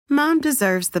Mom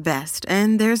deserves the best,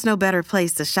 and there's no better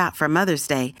place to shop for Mother's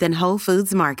Day than Whole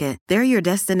Foods Market. They're your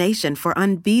destination for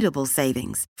unbeatable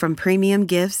savings, from premium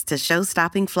gifts to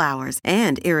show-stopping flowers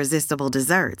and irresistible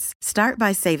desserts. Start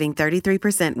by saving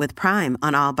 33% with Prime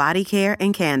on all body care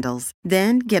and candles.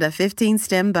 Then get a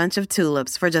 15-stem bunch of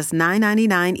tulips for just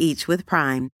 $9.99 each with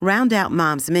Prime. Round out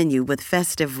Mom's menu with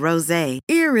festive rosé,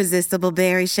 irresistible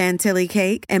berry chantilly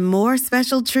cake, and more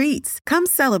special treats. Come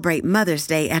celebrate Mother's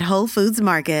Day at Whole Foods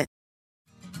Market.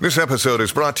 This episode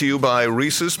is brought to you by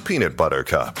Reese's Peanut Butter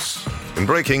Cups. In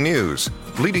breaking news,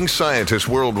 leading scientists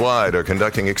worldwide are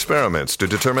conducting experiments to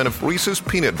determine if Reese's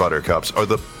Peanut Butter Cups are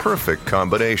the perfect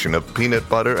combination of peanut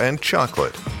butter and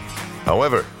chocolate.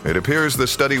 However, it appears the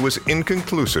study was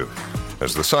inconclusive,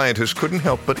 as the scientists couldn't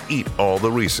help but eat all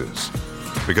the Reese's.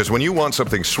 Because when you want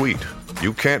something sweet,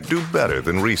 you can't do better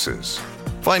than Reese's.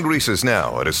 Find Reese's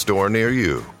now at a store near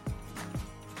you.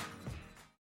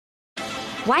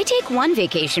 Why take one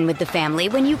vacation with the family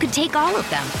when you could take all of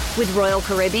them? With Royal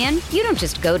Caribbean, you don't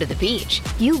just go to the beach.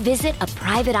 You visit a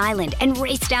private island and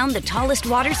race down the tallest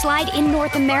water slide in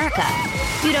North America.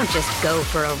 You don't just go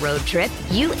for a road trip.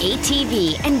 You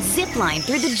ATV and zip line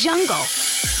through the jungle.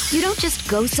 You don't just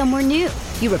go somewhere new.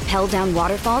 You rappel down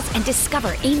waterfalls and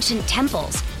discover ancient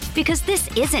temples. Because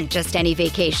this isn't just any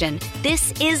vacation.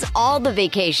 This is all the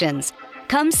vacations.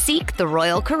 Come seek the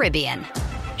Royal Caribbean.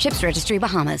 Ships Registry,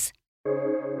 Bahamas.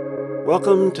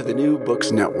 Welcome to the New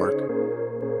Books Network.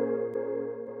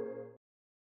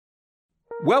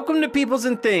 Welcome to Peoples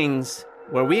and Things,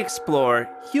 where we explore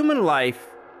human life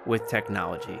with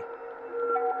technology.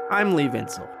 I'm Lee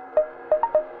Vinsel.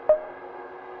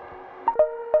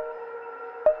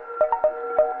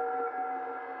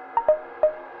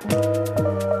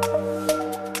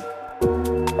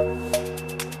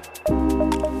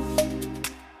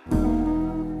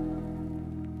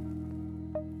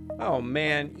 Oh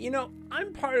man,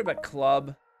 I'm part of a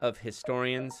club of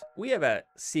historians. We have a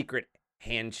secret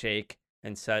handshake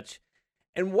and such.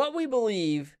 And what we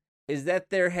believe is that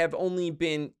there have only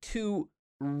been two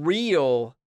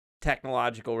real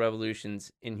technological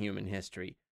revolutions in human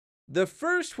history. The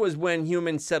first was when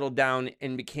humans settled down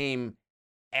and became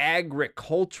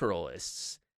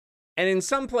agriculturalists. And in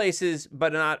some places,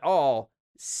 but not all,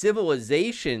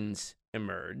 civilizations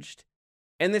emerged.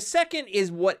 And the second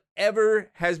is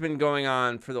whatever has been going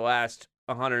on for the last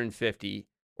 150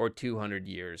 or 200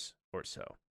 years or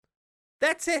so.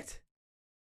 That's it.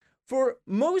 For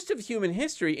most of human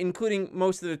history, including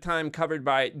most of the time covered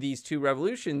by these two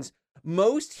revolutions,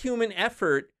 most human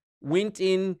effort went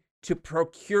into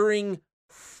procuring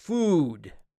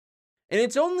food. And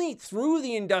it's only through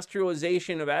the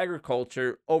industrialization of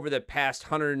agriculture over the past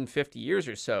 150 years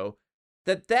or so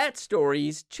that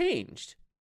story's changed.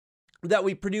 That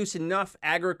we produce enough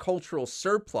agricultural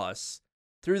surplus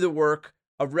through the work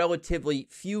of relatively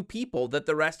few people that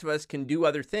the rest of us can do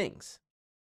other things.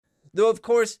 Though, of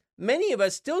course, many of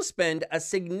us still spend a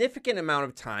significant amount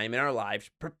of time in our lives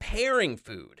preparing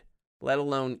food, let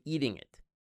alone eating it.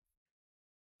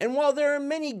 And while there are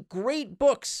many great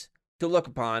books to look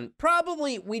upon,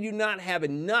 probably we do not have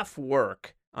enough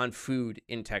work on food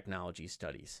in technology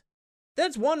studies.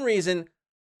 That's one reason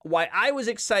why I was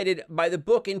excited by the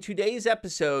book in today's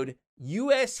episode,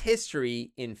 U.S.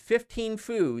 History in 15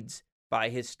 Foods by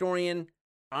historian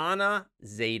Anna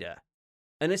Zeide,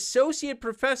 an associate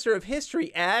professor of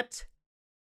history at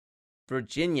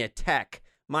Virginia Tech,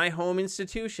 my home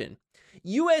institution.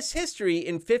 U.S. History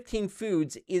in 15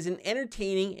 Foods is an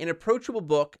entertaining and approachable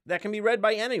book that can be read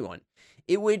by anyone.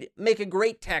 It would make a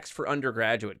great text for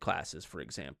undergraduate classes, for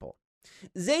example.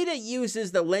 Zeide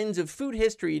uses the lens of food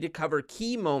history to cover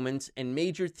key moments and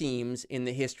major themes in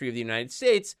the history of the United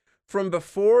States from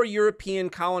before European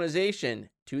colonization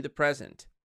to the present.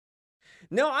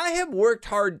 Now, I have worked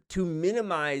hard to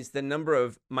minimize the number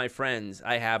of my friends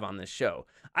I have on this show.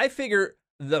 I figure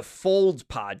the Folds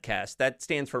podcast, that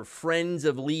stands for Friends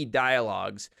of Lee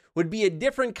Dialogues, would be a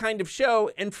different kind of show,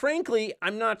 and frankly,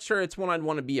 I'm not sure it's one I'd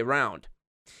want to be around.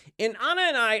 And Anna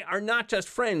and I are not just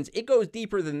friends, it goes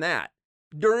deeper than that.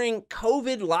 During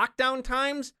COVID lockdown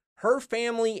times, her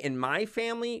family and my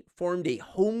family formed a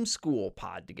homeschool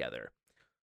pod together.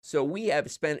 So we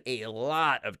have spent a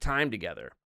lot of time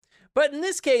together. But in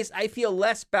this case, I feel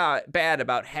less bad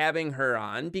about having her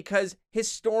on because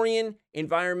historian,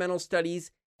 environmental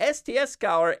studies, STS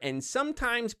scholar, and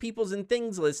sometimes Peoples and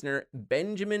Things listener,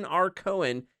 Benjamin R.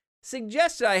 Cohen,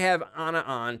 suggested I have Anna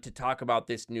on to talk about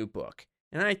this new book.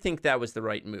 And I think that was the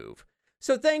right move.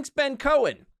 So thanks, Ben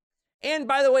Cohen. And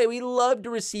by the way, we love to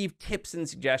receive tips and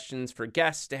suggestions for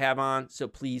guests to have on, so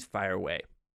please fire away.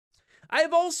 I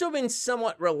have also been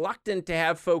somewhat reluctant to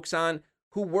have folks on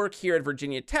who work here at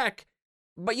Virginia Tech,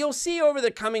 but you'll see over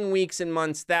the coming weeks and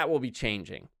months that will be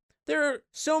changing. There are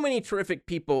so many terrific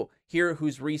people here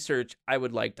whose research I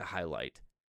would like to highlight.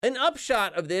 An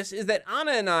upshot of this is that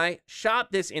Anna and I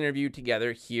shot this interview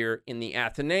together here in the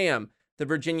Athenaeum, the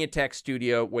Virginia Tech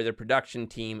studio where the production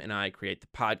team and I create the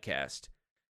podcast.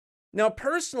 Now,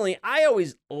 personally, I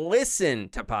always listen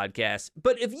to podcasts,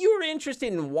 but if you are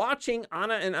interested in watching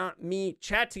Anna and me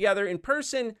chat together in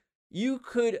person, you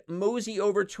could mosey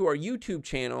over to our YouTube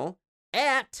channel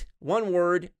at, one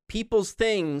word, People's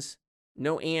Things,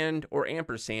 no and or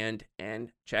ampersand,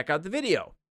 and check out the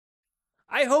video.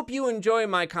 I hope you enjoy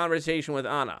my conversation with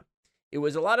Anna. It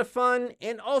was a lot of fun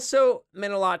and also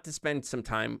meant a lot to spend some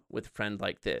time with a friend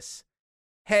like this.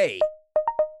 Hey,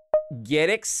 get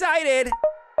excited!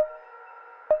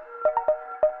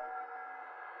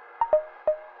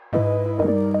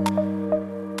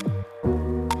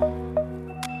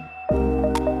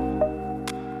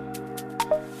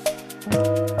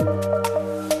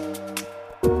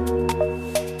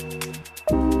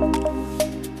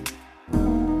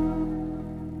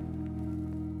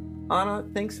 Anna,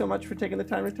 thanks so much for taking the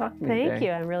time to talk to me today. Thank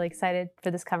you. I'm really excited for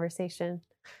this conversation.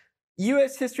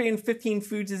 U.S. History in 15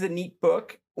 Foods is a neat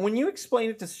book. When you explain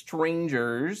it to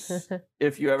strangers,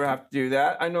 if you ever have to do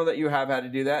that, I know that you have had to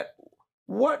do that.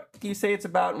 What do you say it's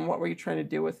about and what were you trying to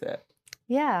do with it?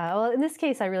 Yeah, well, in this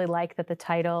case, I really like that the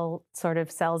title sort of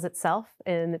sells itself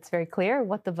and it's very clear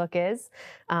what the book is.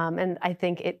 And I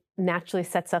think it naturally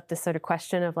sets up this sort of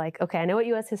question of like, okay, I know what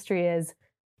U.S. history is.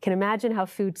 Can imagine how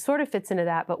food sort of fits into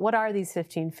that, but what are these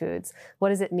 15 foods? What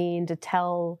does it mean to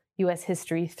tell U.S.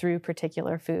 history through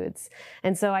particular foods?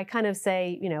 And so I kind of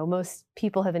say, you know, most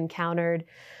people have encountered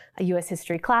a U.S.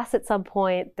 history class at some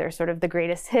point. They're sort of the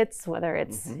greatest hits, whether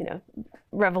it's, you know,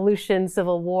 Revolution,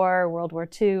 Civil War, World War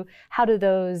II. How do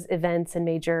those events and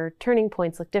major turning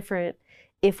points look different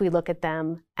if we look at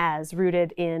them as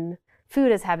rooted in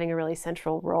food as having a really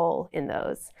central role in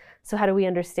those? So how do we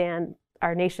understand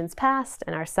our nation's past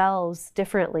and ourselves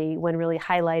differently when really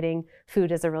highlighting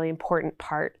food as a really important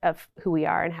part of who we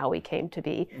are and how we came to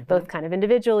be, both kind of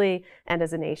individually and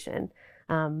as a nation.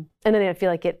 And then I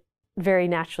feel like it very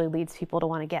naturally leads people to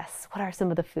want to guess, what are some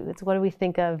of the foods? What do we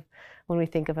think of when we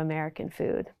think of American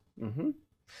food?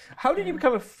 How did you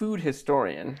become a food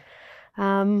historian?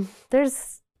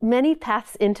 There's many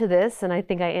paths into this, and I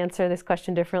think I answer this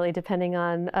question differently depending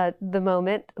on the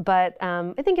moment, but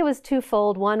I think it was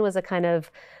twofold. One was a kind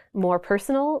of more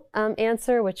personal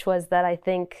answer, which was that I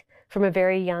think from a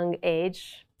very young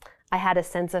age, I had a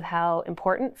sense of how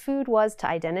important food was to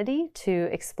identity, to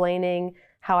explaining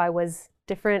how I was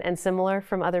different and similar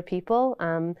from other people,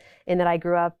 in that I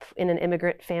grew up in an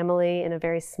immigrant family in a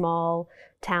very small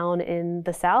town in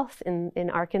the South,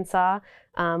 in Arkansas,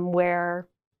 where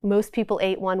most people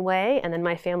ate one way, and then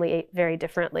my family ate very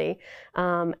differently.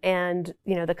 And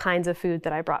you know, the kinds of food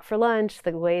that I brought for lunch,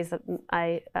 the ways that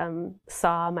I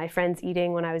saw my friends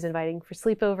eating when I was inviting for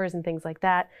sleepovers and things like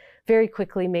that, very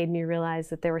quickly made me realize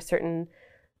that there were certain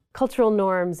cultural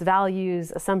norms,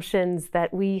 values, assumptions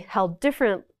that we held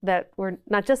different, that were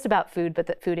not just about food, but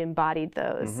that food embodied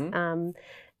those.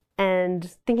 And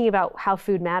thinking about how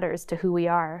food matters to who we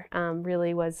are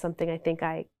really was something I think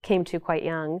I came to quite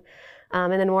young.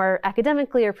 And then more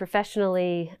academically or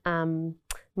professionally,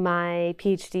 my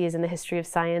PhD is in the history of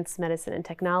science, medicine, and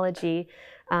technology.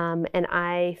 And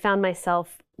I found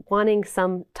myself wanting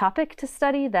some topic to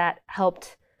study that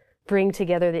helped bring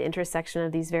together the intersection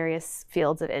of these various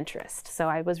fields of interest. So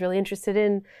I was really interested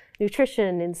in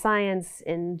nutrition, in science,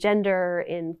 in gender,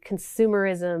 in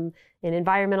consumerism, in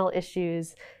environmental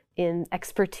issues, in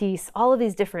expertise, all of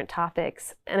these different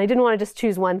topics. And I didn't want to just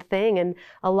choose one thing. And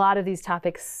a lot of these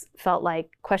topics felt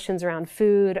like questions around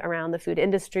food, around the food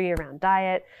industry, around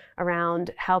diet,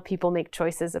 around how people make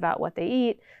choices about what they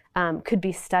eat, could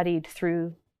be studied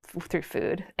through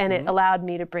food. And it allowed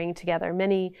me to bring together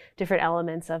many different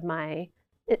elements of my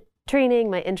training,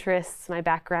 my interests, my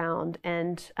background.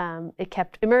 And it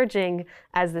kept emerging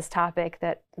as this topic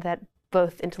that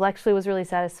both intellectually was really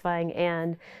satisfying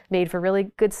and made for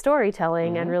really good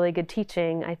storytelling and really good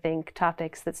teaching, I think,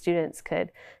 topics that students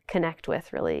could connect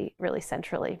with really, really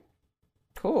centrally.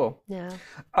 Cool. Yeah.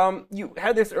 You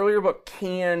had this earlier book,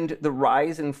 Canned, The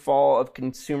Rise and Fall of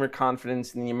Consumer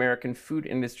Confidence in the American Food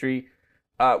Industry,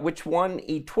 which won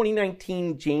a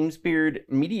 2019 James Beard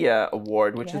Media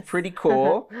Award, which is pretty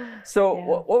cool. So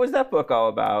what was that book all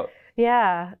about?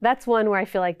 Yeah, that's one where I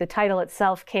feel like the title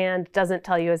itself doesn't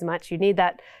tell you as much. You need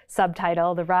that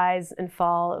subtitle, The Rise and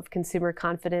Fall of Consumer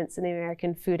Confidence in the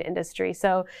American Food Industry.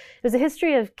 So it was a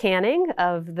history of canning,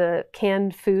 of the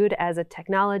canned food as a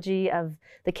technology, of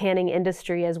the canning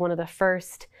industry as one of the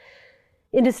first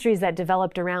industries that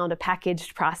developed around a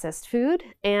packaged processed food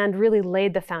and really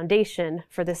laid the foundation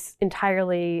for this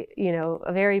entirely,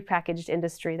 a very packaged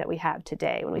industry that we have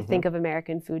today. When we think of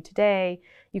American food today,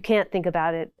 you can't think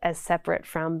about it as separate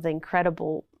from the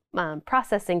incredible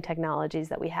processing technologies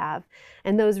that we have.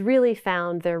 And those really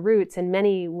found their roots in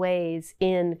many ways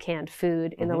in canned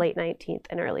food in the late 19th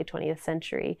and early 20th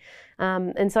century.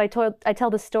 And so I tell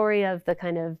the story of the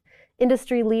kind of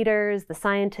industry leaders, the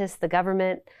scientists, the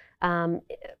government,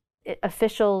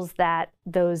 officials, that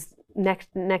those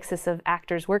nexus of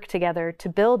actors work together to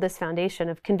build this foundation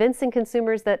of convincing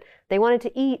consumers that they wanted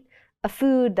to eat a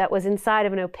food that was inside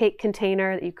of an opaque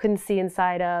container that you couldn't see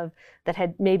inside of, that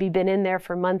had maybe been in there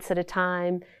for months at a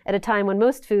time when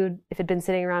most food, if it had been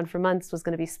sitting around for months, was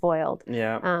going to be spoiled.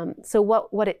 Yeah. So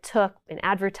what it took in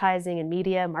advertising and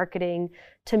media, marketing,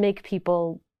 to make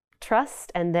people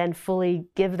trust and then fully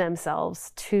give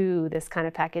themselves to this kind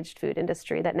of packaged food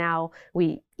industry that now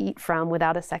we eat from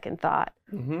without a second thought.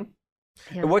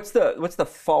 Yeah. What's the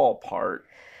fall part?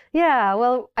 Yeah,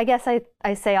 well, I guess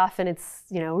I say often it's,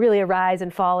 really a rise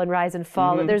and fall and rise and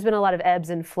fall. There's been a lot of ebbs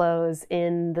and flows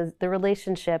in the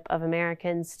relationship of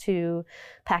Americans to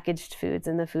packaged foods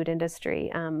in the food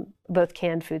industry, both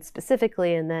canned food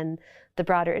specifically and then the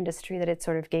broader industry that it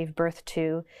sort of gave birth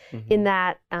to. In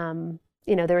that,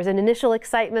 there was an initial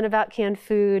excitement about canned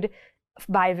food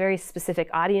by very specific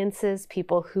audiences,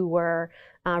 people who were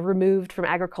removed from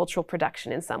agricultural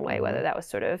production in some way, whether that was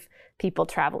sort of people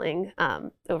traveling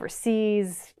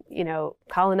overseas,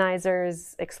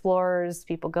 colonizers, explorers,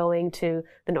 people going to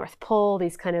the North Pole,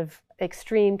 these kind of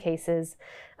extreme cases.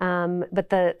 But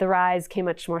the rise came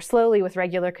much more slowly with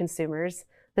regular consumers.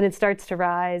 Then it starts to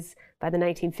rise. By the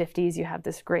 1950s, you have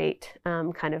this great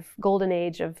kind of golden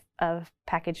age of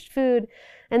packaged food.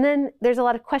 And then there's a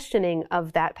lot of questioning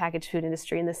of that packaged food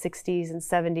industry in the 60s and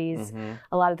 70s,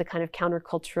 a lot of the kind of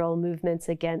countercultural movements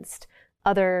against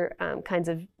other kinds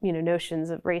of notions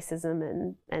of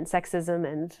racism and sexism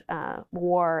and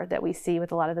war that we see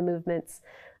with a lot of the movements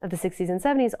of the 60s and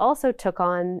 70s also took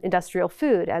on industrial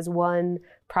food as one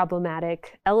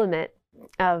problematic element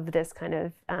of this kind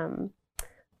of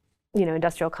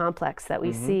industrial complex that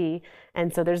we see.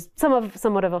 And so there's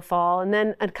somewhat of a fall and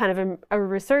then a kind of a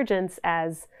resurgence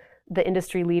as the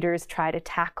industry leaders try to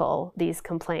tackle these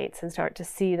complaints and start to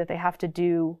see that they have to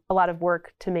do a lot of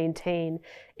work to maintain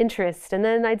interest. And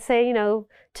then I'd say,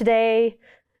 today,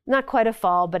 not quite a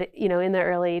fall, but in the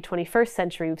early 21st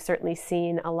century, we've certainly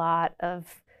seen a lot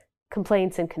of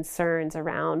complaints and concerns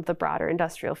around the broader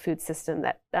industrial food system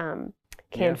that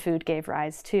canned food gave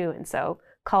rise to. And so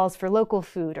calls for local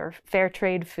food or fair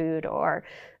trade food or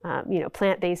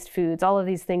plant-based foods, all of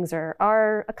these things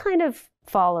are a kind of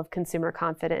fall of consumer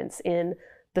confidence in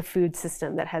the food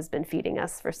system that has been feeding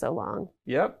us for so long.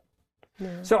 Yep.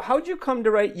 Yeah. So how'd you come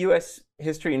to write U.S.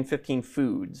 History in 15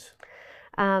 Foods?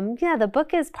 The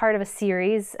book is part of a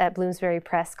series at Bloomsbury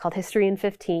Press called History in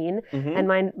 15, and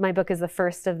my book is the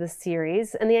first of the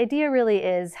series. And the idea really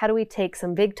is, how do we take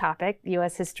some big topic,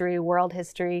 U.S. history, world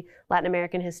history, Latin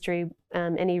American history,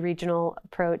 any regional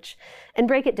approach, and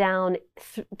break it down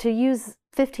to use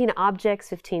 15 objects,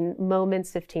 15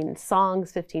 moments, 15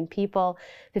 songs, 15 people,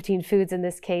 15 foods in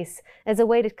this case, as a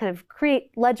way to kind of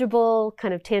create legible,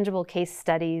 kind of tangible case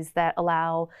studies that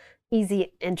allow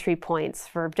easy entry points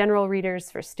for general readers,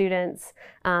 for students.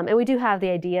 And we do have the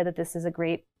idea that this is a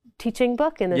great teaching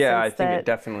book in the sense that... Yeah, I think it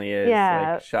definitely is,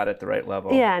 like, shot at the right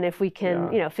level. Yeah, and if we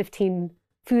can, 15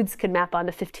 foods could map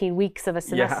onto 15 weeks of a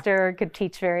semester, could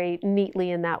teach very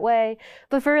neatly in that way.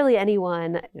 But for really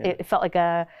anyone, it felt like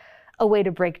a way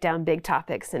to break down big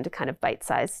topics into kind of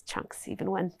bite-sized chunks, even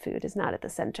when food is not at the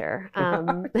center.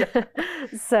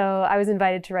 So I was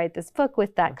invited to write this book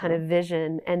with that kind of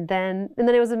vision. And then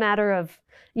it was a matter of,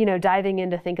 diving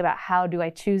in to think about, how do I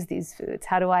choose these foods?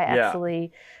 How do I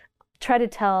actually try to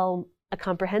tell a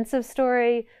comprehensive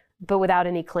story, but without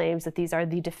any claims that these are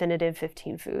the definitive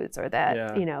 15 foods or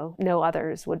that, no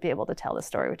others would be able to tell the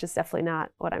story, which is definitely not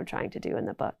what I'm trying to do in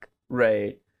the book.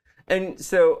 Right. And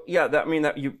so,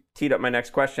 that you teed up my next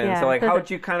question. Yeah. So, how'd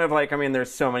you kind of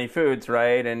there's so many foods,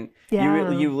 right? And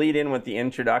you lead in with the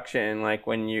introduction,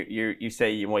 when you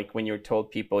say, when you were told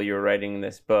people you were writing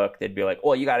this book, they'd be like,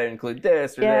 well, you got to include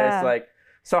this or this.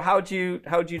 So how'd you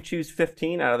choose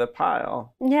 15 out of the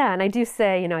pile? Yeah, and I do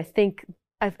say, I think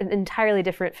an entirely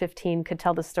different 15 could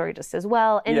tell the story just as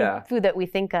well. Any food that we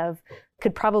think of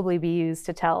could probably be used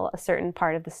to tell a certain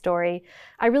part of the story.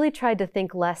 I really tried to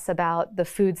think less about the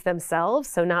foods themselves,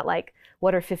 so not like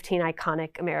what are 15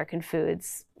 iconic American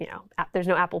foods. There's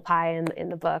no apple pie in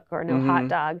the book or no hot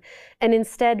dog, and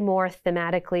instead more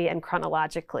thematically and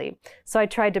chronologically. So I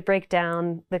tried to break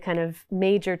down the kind of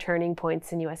major turning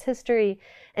points in U.S. history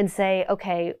and say,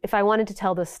 okay, if I wanted to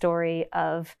tell the story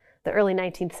of the early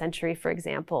 19th century, for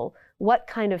example, what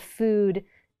kind of food,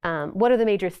 what are the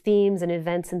major themes and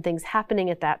events and things happening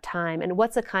at that time, and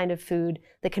what's a kind of food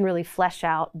that can really flesh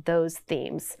out those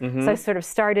themes? So I sort of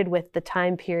started with the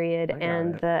time period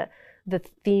and the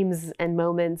themes and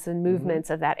moments and movements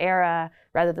of that era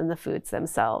rather than the foods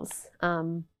themselves.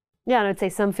 And I'd say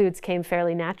some foods came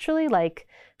fairly naturally, like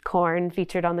corn,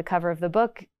 featured on the cover of the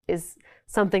book, is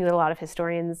something that a lot of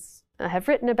historians have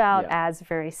written about as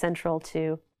very central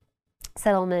to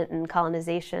settlement and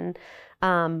colonization.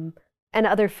 And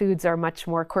other foods are much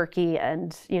more quirky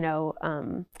and,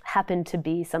 happen to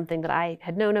be something that I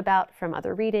had known about from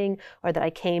other reading or that I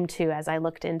came to as I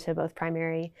looked into both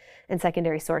primary and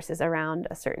secondary sources around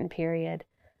a certain period.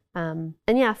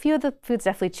 A few of the foods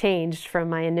definitely changed from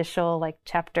my initial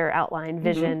chapter outline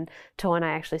vision to when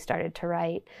I actually started to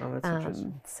write. Oh, that's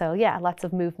interesting. So lots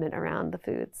of movement around the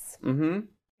foods.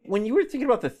 When you were thinking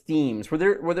about the themes, were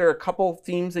there a couple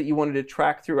themes that you wanted to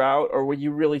track throughout, or were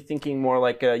you really thinking more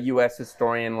like a U.S.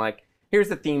 historian, like here's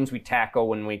the themes we tackle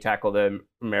when we tackle the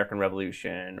American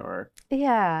Revolution, or?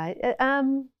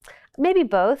 Maybe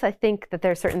both. I think that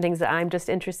there are certain things that I'm just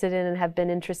interested in and have been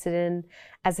interested in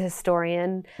as a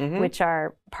historian, which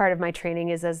are part of my training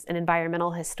is as an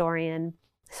environmental historian.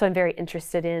 So I'm very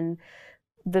interested in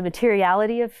the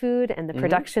materiality of food and the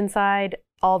production side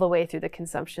all the way through the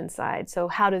consumption side. So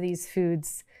how do these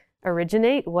foods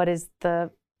originate? What is the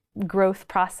growth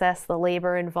process, the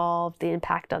labor involved, the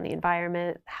impact on the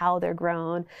environment, how they're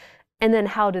grown? And then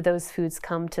how do those foods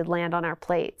come to land on our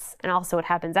plates? And also what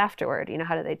happens afterward?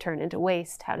 How do they turn into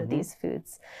waste? How do these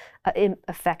foods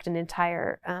affect an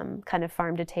entire kind of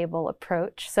farm-to-table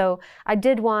approach? So I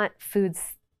did want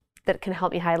foods that can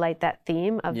help me highlight that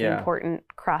theme of the important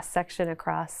cross-section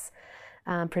across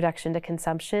production to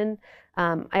consumption.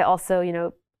 I also,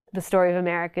 the story of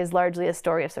America is largely a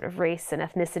story of sort of race and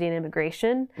ethnicity and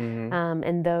immigration.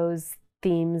 And those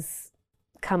themes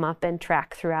come up and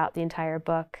track throughout the entire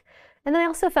book. And then I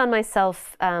also found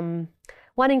myself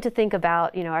wanting to think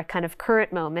about, our kind of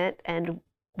current moment and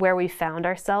where we found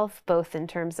ourselves, both in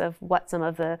terms of what some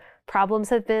of the problems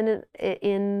have been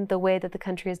in the way that the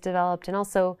country has developed, and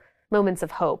also moments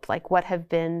of hope, like what have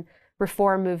been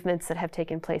reform movements that have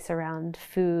taken place around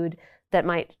food that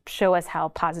might show us how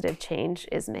positive change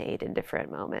is made in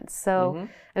different moments. So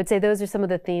I would say those are some of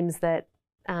the themes that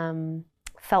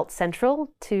felt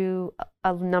central to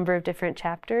a number of different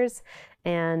chapters,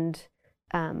 and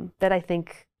that I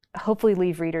think hopefully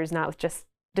leave readers not with just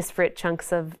disparate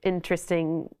chunks of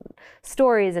interesting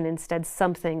stories, and instead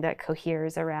something that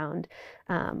coheres around,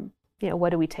 what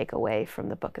do we take away from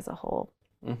the book as a whole.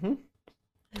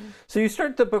 So you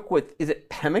start the book with, is it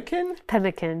pemmican?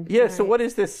 Pemmican. Yeah, right. So what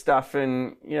is this stuff,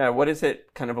 and what does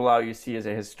it kind of allow you to see as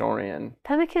a historian?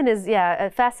 Pemmican is,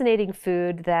 a fascinating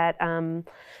food that,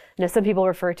 some people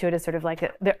refer to it as sort of like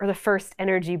the first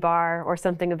energy bar or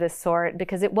something of this sort,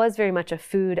 because it was very much a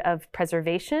food of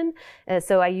preservation.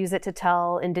 So I use it to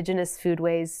tell indigenous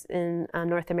foodways in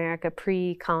North America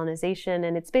pre-colonization,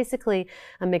 and it's basically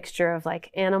a mixture of like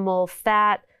animal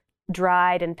fat,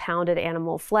 dried and pounded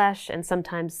animal flesh, and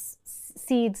sometimes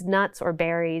seeds, nuts, or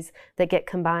berries that get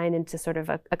combined into sort of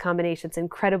a combination. It's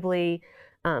incredibly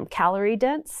calorie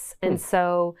dense, and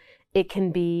so it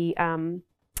can be,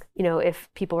 if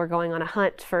people were going on a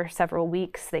hunt for several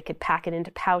weeks, they could pack it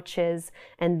into pouches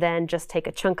and then just take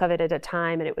a chunk of it at a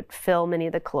time, and it would fill many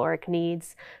of the caloric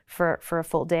needs for a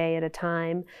full day at a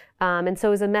time. And so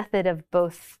it was a method of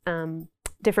both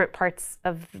different parts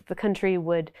of the country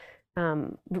would,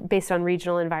 based on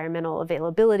regional environmental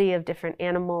availability of different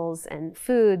animals and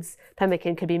foods,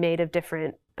 pemmican could be made of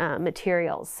different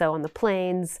materials. So on the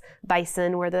plains,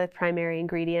 bison were the primary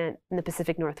ingredient. In the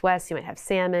Pacific Northwest, you might have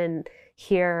salmon.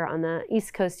 Here on the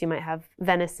East Coast, you might have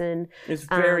venison. It's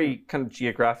very kind of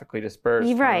geographically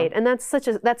dispersed. Right, and that's such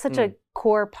a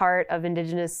core part of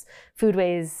indigenous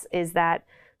foodways, is that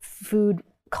food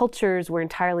cultures were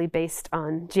entirely based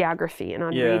on geography and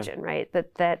on region, right?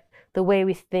 That the way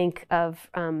we think of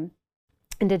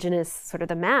indigenous, sort of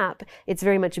the map, it's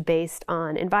very much based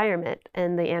on environment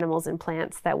and the animals and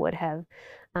plants that would have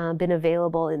been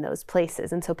available in those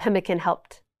places. And so pemmican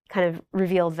helped kind of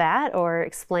reveal that or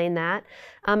explain that,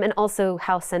 and also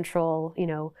how central,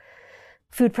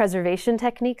 food preservation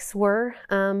techniques were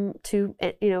to,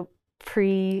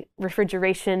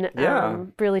 pre-refrigeration,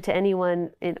 really to anyone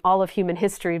in all of human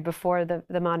history before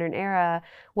the modern era,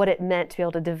 what it meant to be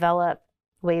able to develop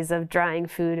ways of drying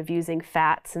food, of using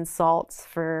fats and salts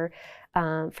for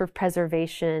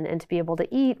preservation, and to be able to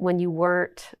eat when you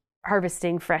weren't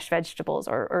harvesting fresh vegetables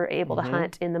or able to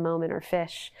hunt in the moment or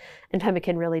fish. And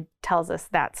pemmican really tells us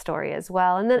that story as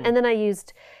well. And then I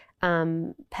used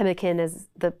pemmican as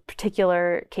the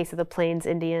particular case of the Plains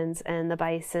Indians and the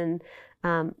bison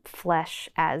flesh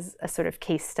as a sort of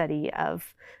case study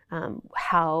of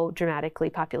how dramatically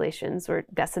populations were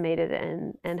decimated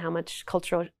and how much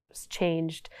cultural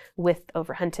changed with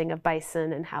overhunting of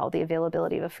bison, and how the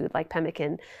availability of a food like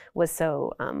pemmican was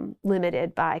so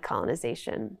limited by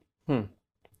colonization.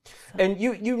 And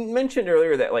you mentioned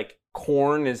earlier that like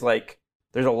corn is like,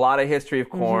 there's a lot of history of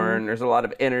corn. There's a lot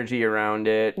of energy around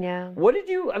it. Yeah. What did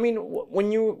you? I mean,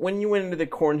 when you went into the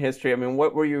corn history, I mean,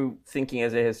 what were you thinking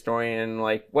as a historian?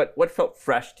 Like, what felt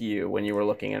fresh to you when you were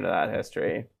looking into that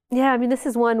history? Yeah, I mean, this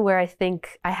is one where I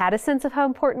think I had a sense of how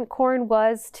important corn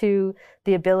was to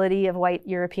the ability of white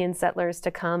European settlers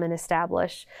to come and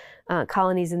establish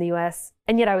colonies in the U.S.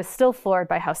 And yet I was still floored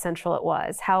by how central it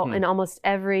was, how in almost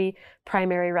every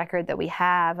primary record that we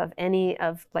have of any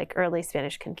of like early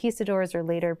Spanish conquistadors or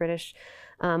later British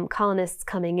colonists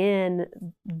coming in,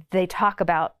 they talk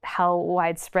about how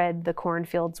widespread the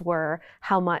cornfields were,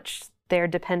 how much their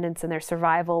dependence and their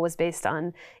survival was based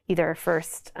on either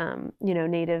first,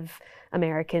 Native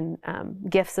American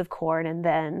gifts of corn, and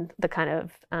then the kind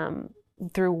of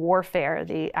through warfare,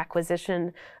 the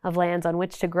acquisition of lands on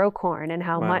which to grow corn, and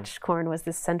how much corn was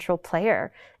this central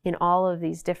player in all of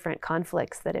these different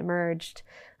conflicts that emerged,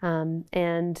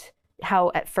 and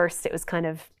how at first it was kind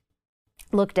of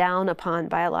looked down upon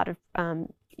by a lot of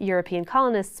European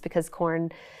colonists because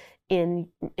corn in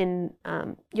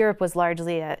Europe was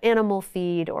largely an animal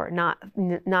feed, or not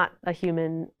a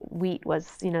human. Wheat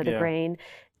was the grain,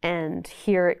 and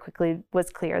here it quickly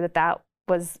was clear that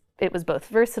it was both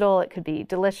versatile, it could be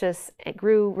delicious, it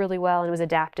grew really well, and it was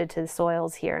adapted to the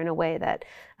soils here in a way that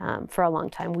for a long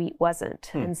time wheat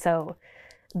wasn't. And so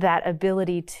that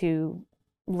ability to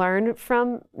learn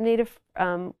from native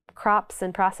crops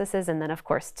and processes, and then of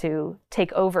course to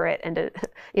take over it, and to,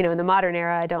 in the modern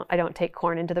era, I don't take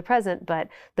corn into the present, but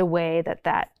the way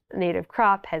that native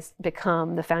crop has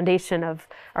become the foundation of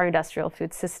our industrial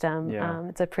food system,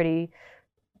 it's a pretty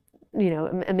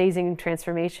amazing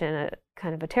transformation,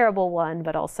 kind of a terrible one,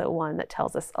 but also one that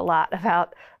tells us a lot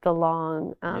about the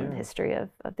long history of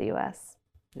the U.S.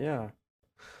 Yeah.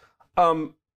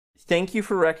 Thank you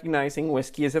for recognizing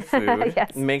whiskey as a food.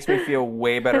 Yes. It makes me feel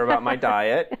way better about my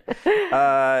diet.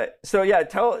 So yeah,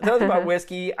 tell us about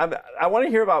whiskey. I want to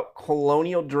hear about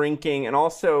colonial drinking and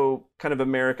also kind of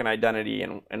American identity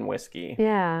in whiskey.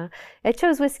 Yeah, I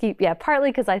chose whiskey, partly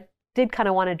because I did kind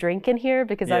of want to drink in here,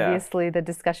 because obviously the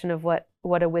discussion of what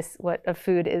a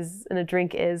food is and a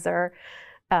drink is are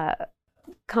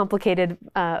complicated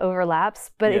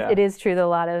overlaps, but it is true that a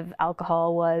lot of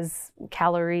alcohol was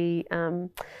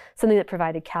something that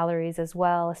provided calories as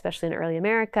well, especially in early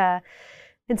America.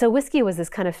 And so whiskey was this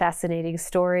kind of fascinating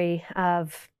story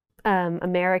of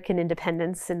American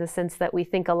independence, in the sense that we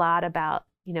think a lot about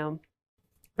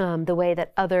the way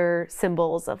that other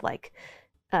symbols of like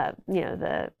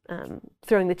the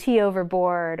throwing the tea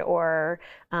overboard, or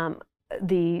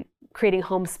the creating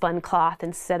homespun cloth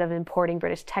instead of importing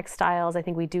British textiles. I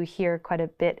think we do hear quite a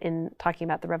bit in talking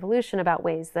about the Revolution about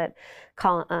ways that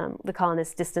the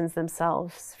colonists distanced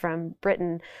themselves from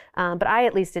Britain. But I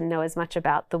at least didn't know as much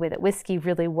about the way that whiskey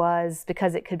really was,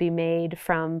 because it could be made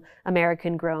from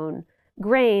American-grown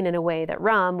grain in a way that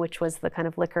rum, which was the kind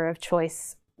of liquor of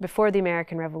choice before the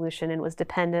American Revolution and was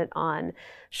dependent on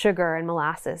sugar and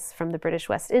molasses from the British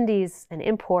West Indies and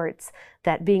imports,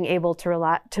 that being able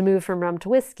to move from rum to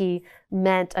whiskey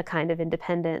meant a kind of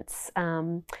independence,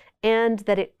 and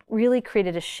that it really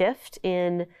created a shift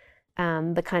in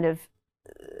the kind of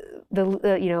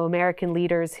American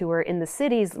leaders who were in the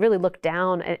cities really looked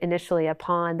down initially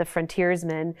upon the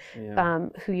frontiersmen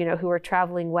who were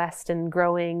traveling west and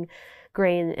growing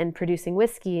grain and producing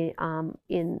whiskey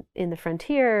in the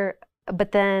frontier,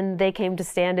 but then they came to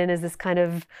stand in as this kind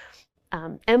of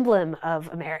emblem of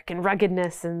American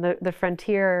ruggedness and the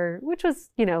frontier, which was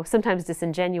sometimes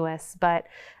disingenuous, but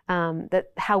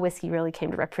that how whiskey really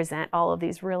came to represent all of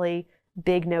these really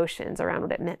big notions around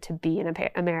what it meant to be an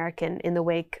American in the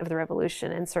wake of the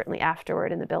Revolution, and certainly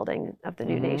afterward in the building of the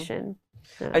new nation.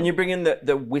 And you bring in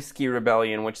the Whiskey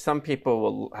Rebellion, which some people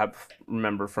will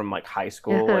remember from like high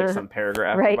school, like some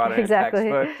paragraph right, about it in exactly.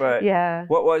 a textbook. But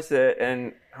what was it?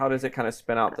 And How does it kind of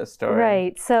spin out this story?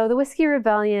 Right. So the Whiskey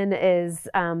Rebellion is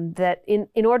that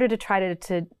in order to try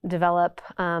to develop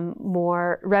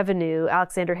more revenue,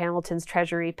 Alexander Hamilton's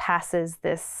treasury passes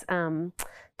this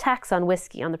tax on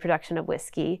whiskey, on the production of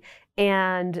whiskey.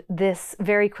 And this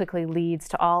very quickly leads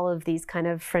to all of these kind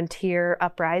of frontier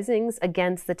uprisings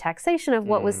against the taxation of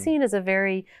what was seen as a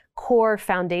very core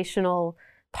foundational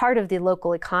part of the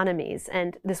local economies.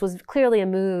 And this was clearly a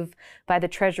move by the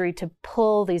Treasury to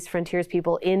pull these frontiers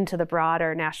people into the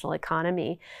broader national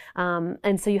economy.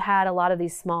 And so you had a lot of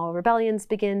these small rebellions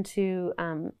begin to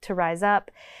rise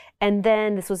up. And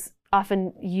then this was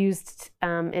often used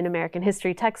in American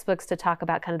history textbooks to talk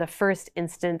about kind of the first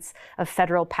instance of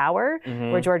federal power,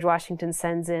 where George Washington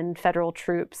sends in federal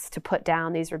troops to put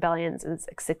down these rebellions and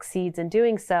succeeds in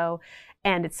doing so.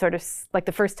 And it's sort of like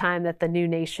the first time that the new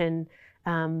nation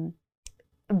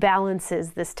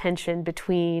balances this tension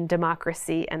between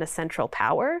democracy and a central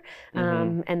power,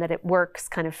 and that it works,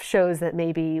 kind of shows that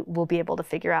maybe we'll be able to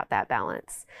figure out that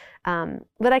balance.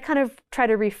 But I kind of try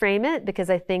to reframe it, because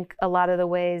I think a lot of the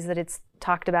ways that it's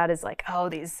talked about is like, oh,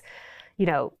 these,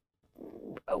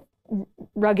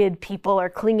 rugged people are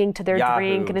clinging to their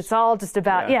drink, and it's all just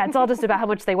about, it's all just about how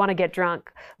much they want to get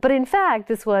drunk. But in fact,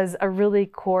 this was a really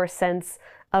core sense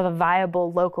of a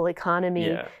viable local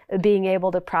economy. Being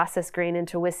able to process grain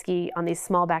into whiskey on these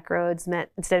small back roads meant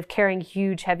instead of carrying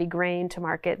huge, heavy grain to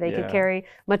market, they could carry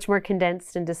much more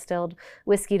condensed and distilled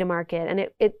whiskey to market. And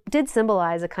it did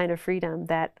symbolize a kind of freedom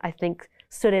that I think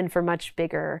stood in for much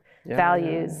bigger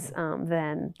values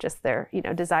than just their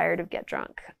desire to get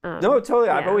drunk. No, totally.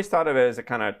 I've always thought of it as a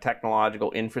kind of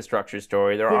technological infrastructure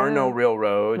story. There are no real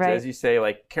roads. As you say,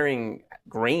 like carrying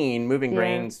grain, moving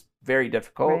grains, very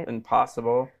difficult and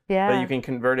possible. But you can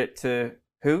convert it to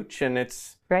hooch, and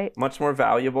it's much more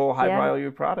valuable, high value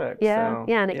product.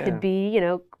 And it could be,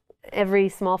 every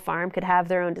small farm could have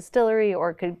their own distillery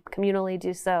or could communally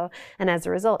do so, and as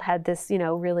a result had this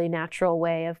really natural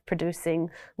way of producing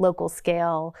local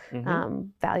scale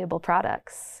valuable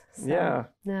products. So,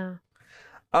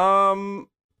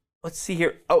 let's see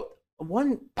here.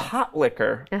 One pot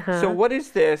liquor. So what is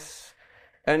this?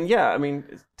 And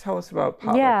tell us about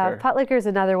pot liquor. Pot liquor is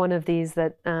another one of these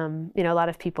that a lot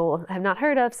of people have not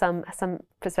heard of. Some,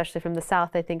 especially from the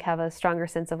South, I think have a stronger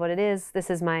sense of what it is.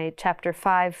 This is my chapter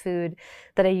 5 food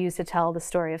that I use to tell the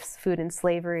story of food and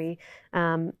slavery.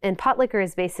 And pot liquor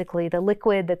is basically the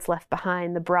liquid that's left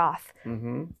behind, the broth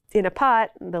in a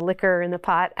pot, the liquor in the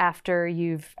pot after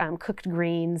you've cooked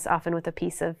greens, often with a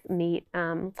piece of meat,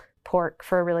 pork,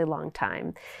 for a really long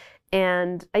time.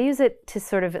 And I use it to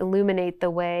sort of illuminate the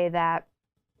way that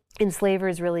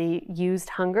enslavers really used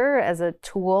hunger as a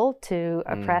tool to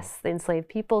oppress the enslaved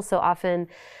people. So often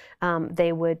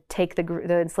they would take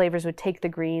the enslavers would take the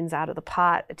greens out of the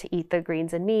pot to eat the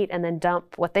greens and meat, and then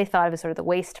dump what they thought of as sort of the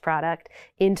waste product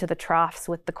into the troughs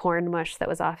with the corn mush that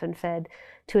was often fed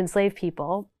to enslaved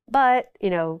people. But,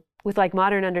 with like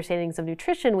modern understandings of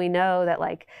nutrition, we know that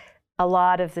like a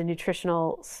lot of the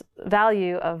nutritional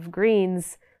value of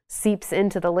greens seeps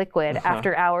into the liquid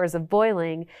after hours of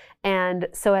boiling. And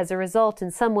so as a result, in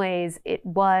some ways, it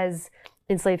was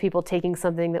enslaved people taking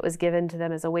something that was given to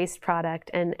them as a waste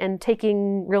product and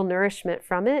taking real nourishment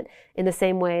from it, in the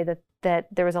same way that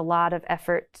there was a lot of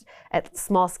effort at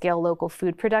small-scale local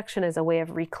food production as a way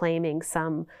of reclaiming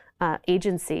some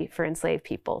agency for enslaved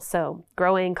people. So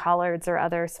growing collards or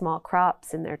other small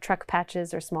crops in their truck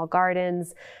patches or small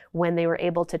gardens, when they were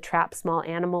able to trap small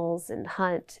animals and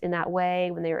hunt in that way,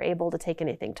 when they were able to take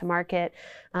anything to market.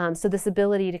 So this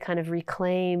ability to kind of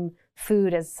reclaim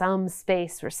food as some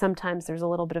space where sometimes there's a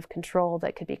little bit of control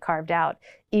that could be carved out,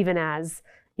 even as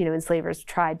enslavers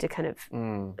tried to kind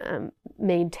of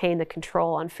maintain the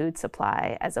control on food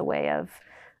supply as a way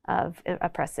of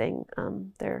oppressing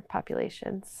their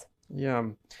populations. Yeah,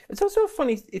 it's also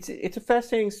funny. It's a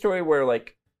fascinating story where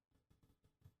like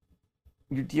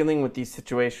you're dealing with these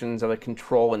situations of like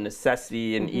control and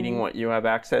necessity and eating what you have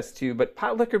access to, but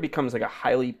pot liquor becomes like a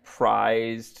highly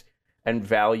prized and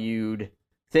valued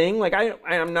thing. Like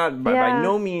I'm not by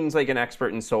no means like an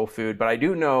expert in soul food, but I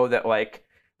do know that like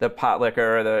the pot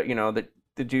liquor,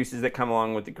 the juices that come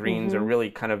along with the greens are really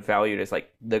kind of valued as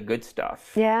like the good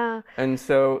stuff. Yeah. And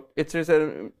so there's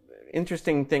an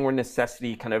interesting thing where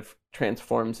necessity kind of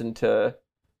transforms into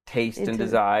taste and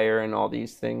desire and all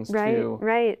these things too.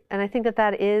 Right. And I think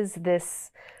that is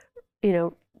this,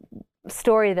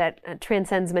 story that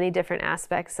transcends many different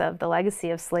aspects of the legacy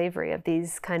of slavery, of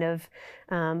these kind of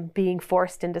being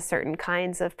forced into certain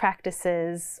kinds of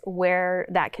practices where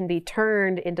that can be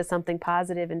turned into something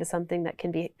positive, into something that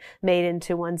can be made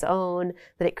into one's own,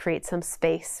 that it creates some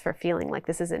space for feeling like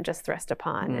this isn't just thrust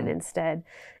upon and instead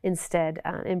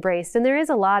embraced. And there is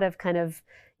a lot of kind of,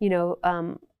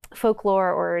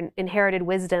 folklore or inherited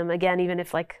wisdom, again, even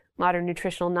if like modern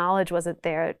nutritional knowledge wasn't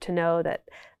there to know that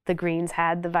the greens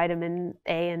had the vitamin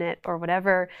A in it or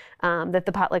whatever, that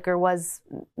the pot liquor was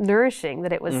nourishing,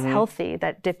 that it was healthy,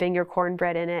 that dipping your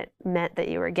cornbread in it meant that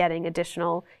you were getting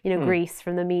additional, grease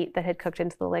from the meat that had cooked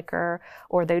into the liquor,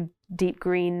 or the deep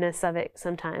greenness of it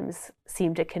sometimes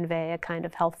seemed to convey a kind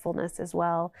of healthfulness as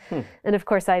well. And of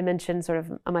course, I mentioned sort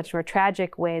of a much more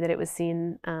tragic way that it was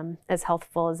seen as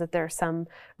healthful, is that there are some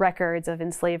records of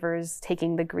enslavers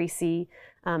taking the greasy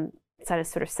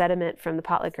sort of sediment from the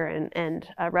pot liquor and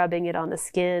rubbing it on the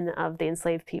skin of the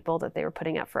enslaved people that they were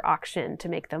putting up for auction to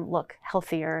make them look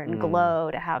healthier and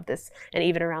glow, to have this, and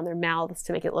even around their mouths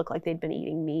to make it look like they'd been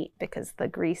eating meat because the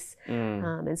grease.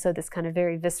 And so this kind of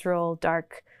very visceral,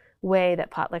 dark way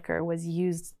that pot liquor was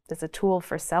used as a tool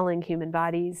for selling human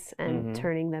bodies and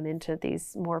turning them into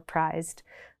these more prized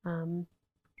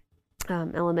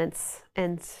elements.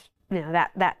 And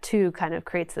that too kind of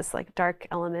creates this like dark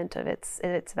element of its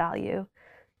value.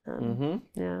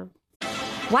 Yeah.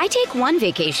 Why take one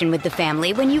vacation with the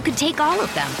family when you could take all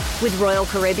of them? With Royal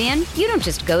Caribbean, you don't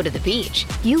just go to the beach.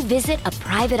 You visit a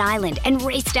private island and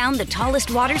race down the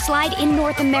tallest water slide in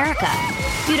North America.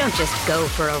 You don't just go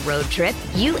for a road trip.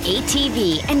 You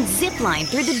ATV and zip line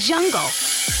through the jungle.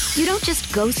 You don't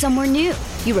just go somewhere new.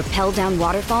 You rappel down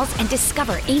waterfalls and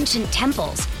discover ancient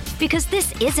temples. Because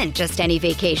this isn't just any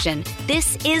vacation.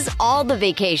 This is all the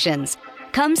vacations.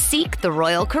 Come seek the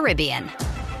Royal Caribbean.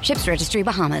 Ships Registry,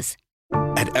 Bahamas.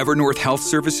 At Evernorth Health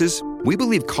Services, we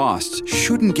believe costs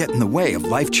shouldn't get in the way of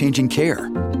life-changing care,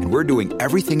 and we're doing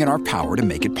everything in our power to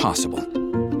make it possible.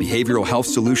 Behavioral health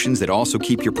solutions that also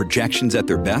keep your projections at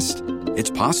their best? It's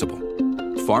possible.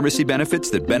 Pharmacy benefits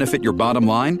that benefit your bottom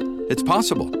line? It's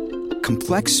possible.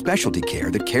 Complex specialty care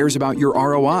that cares about your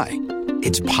ROI?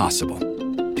 It's possible.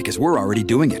 Because we're already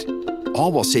doing it.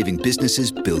 All while saving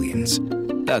businesses billions.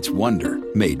 That's Wonder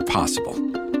made possible.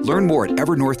 Learn more at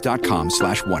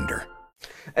evernorth.com/wonder.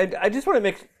 And I just want to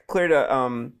make clear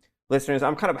to listeners,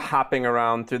 I'm kind of hopping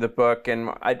around through the book, and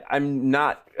I'm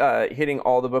not hitting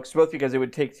all the books, both because it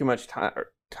would take too much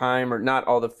time or not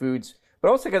all the foods, but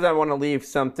also because I want to leave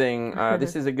something.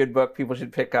 This is a good book people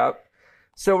should pick up.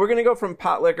 So we're going to go from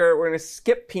pot liquor. We're going to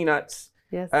skip peanuts.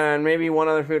 Yes. And maybe one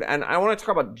other food. And I want to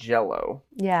talk about Jell-O.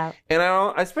 Yeah. And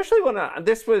I especially want to,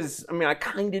 I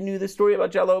kind of knew the story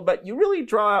about Jell-O, but you really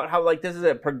draw out how like this is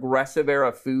a progressive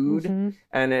era food,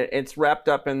 and it's wrapped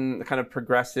up in kind of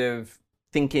progressive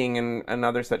thinking and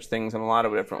other such things in a lot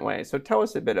of different ways. So tell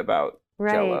us a bit about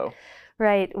Jell-O.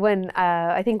 Right.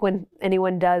 I think when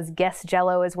anyone does guess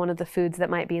Jell-O as one of the foods that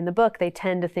might be in the book, they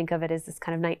tend to think of it as this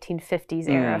kind of 1950s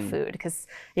era food, because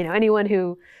anyone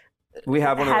who we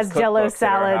have one of those Jell-O cookbooks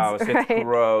at our house. salads, right? It's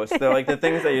gross. They're like the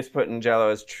things they used to put in Jell-O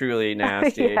is truly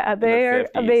nasty. Yeah, they're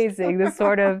amazing. The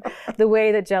sort of the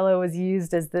way that Jell-O was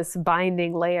used as this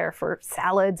binding layer for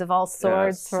salads of all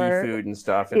sorts, seafood and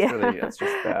stuff. It's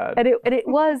just bad. And it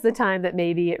was the time that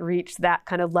maybe it reached that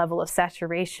kind of level of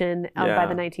saturation by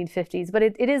the 1950s. But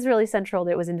it is really central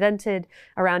that it was invented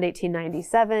around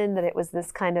 1897. That it was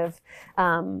this kind of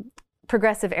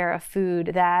progressive era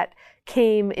food that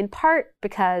came in part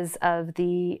because of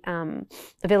the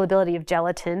availability of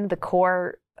gelatin, the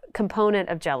core component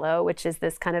of Jell-O, which is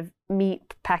this kind of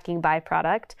meat packing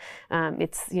byproduct.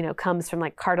 It's comes from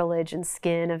like cartilage and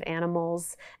skin of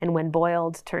animals, and when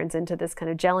boiled turns into this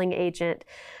kind of gelling agent.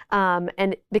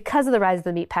 And because of the rise of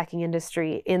the meat packing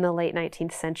industry in the late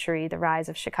 19th century, the rise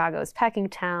of Chicago's packing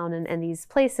town and these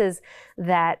places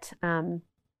that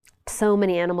so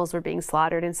many animals were being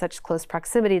slaughtered in such close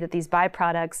proximity that these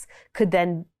byproducts could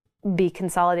then be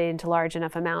consolidated into large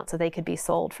enough amounts so they could be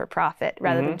sold for profit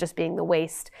rather than just being the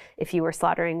waste. If you were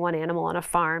slaughtering one animal on a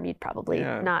farm, you'd probably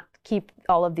not keep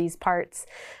all of these parts.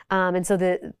 And so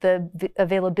the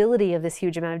availability of this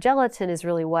huge amount of gelatin is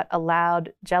really what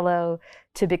allowed Jell-O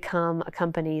to become a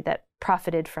company that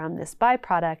profited from this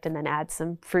byproduct and then add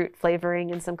some fruit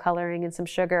flavoring and some coloring and some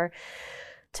sugar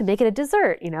to make it a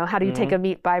dessert. How do you take a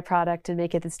meat byproduct and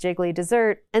make it this jiggly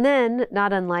dessert? And then,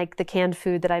 not unlike the canned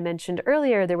food that I mentioned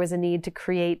earlier, there was a need to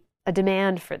create a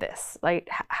demand for this. Like,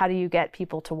 how do you get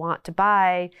people to want to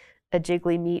buy a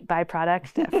jiggly meat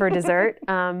byproduct for dessert?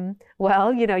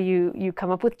 Well, you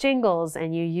come up with jingles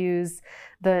and you use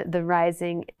the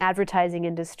rising advertising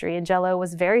industry, and Jell-O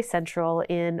was very central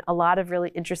in a lot of really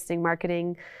interesting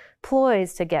marketing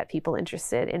ploys to get people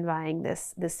interested in buying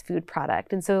this food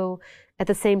product. And so at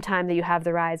the same time that you have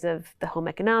the rise of the home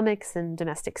economics and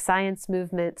domestic science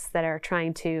movements that are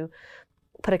trying to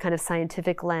put a kind of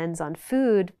scientific lens on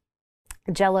food,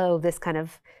 Jell-O, this kind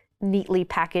of neatly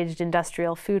packaged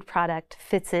industrial food product,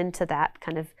 fits into that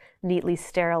kind of neatly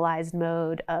sterilized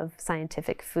mode of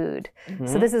scientific food.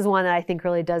 So this is one that I think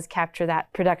really does capture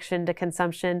that production to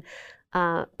consumption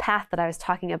path that I was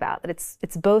talking about, that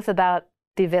it's both about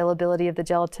the availability of the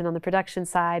gelatin on the production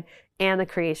side and the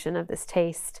creation of this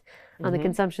taste on the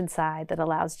consumption side that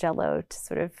allows Jell-O to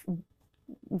sort of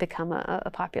become a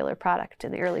popular product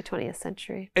in the early 20th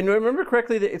century. And remember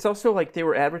correctly, that it's also like they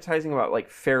were advertising about like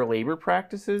fair labor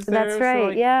practices there? That's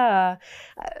right, yeah.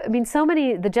 I mean, so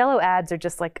many, the Jell-O ads are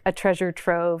just like a treasure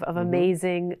trove of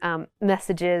amazing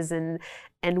messages and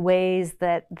ways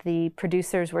that the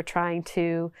producers were trying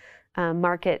to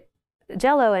market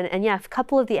Jell-O, and yeah, a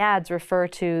couple of the ads refer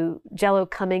to Jell-O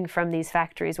coming from these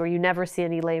factories where you never see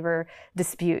any labor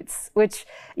disputes, which,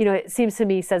 it seems to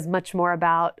me says much more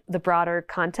about the broader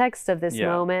context of this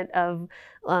moment of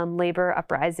labor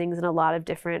uprisings in a lot of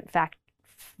different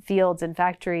fields and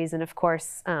factories, and of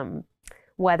course,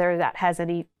 whether that has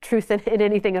any truth in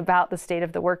anything about the state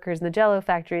of the workers in the Jell-O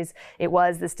factories, it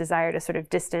was this desire to sort of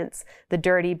distance the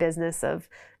dirty business of,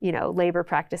 labor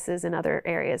practices in other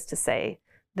areas to say,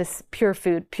 this pure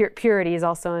food, purity is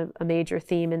also a major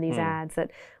theme in these ads,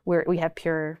 that we have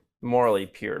pure, morally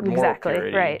pure, exactly,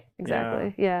 purity. Right,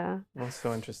 exactly, yeah. That's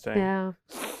so interesting. Yeah.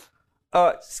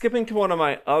 Skipping to one of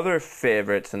my other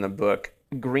favorites in the book,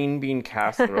 green bean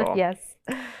casserole. Yes.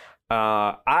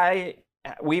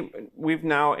 We've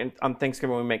now on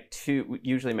Thanksgiving we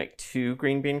usually make two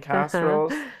green bean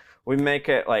casseroles. We make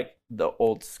it like the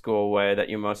old school way that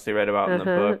you mostly read about in the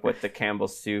book, with the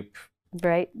Campbell's soup.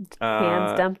 Right,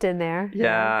 cans dumped in there.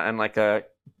 Yeah, and like a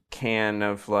can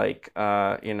of like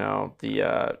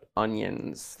the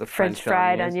onions, the French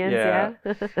fried onions. Yeah.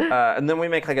 And then we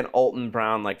make like an Alton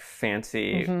Brown like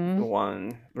fancy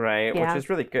one, right? Yeah. Which is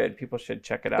really good. People should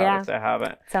check it out if they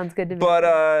haven't. Sounds good to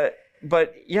me.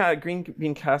 But yeah, green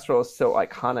bean casserole is so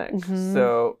iconic.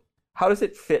 So how does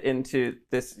it fit into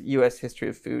this U.S. history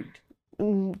of food?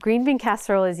 Green bean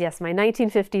casserole is, yes, my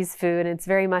 1950s food. It's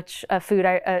very much a food,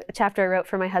 a chapter I wrote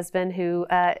for my husband,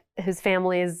 whose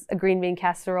family is a green bean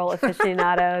casserole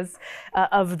aficionados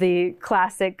of the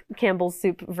classic Campbell's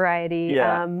soup variety.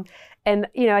 Yeah. And,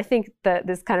 I think that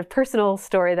this kind of personal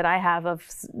story that I have of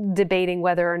debating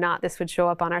whether or not this would show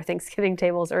up on our Thanksgiving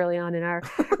tables early on in our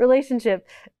relationship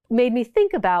made me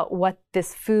think about what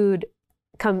this food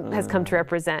has come to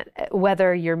represent,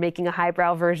 whether you're making a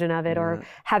highbrow version of it or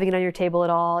having it on your table at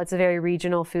all. It's a very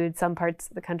regional food. Some parts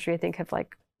of the country, I think, have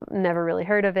never really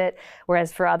heard of it,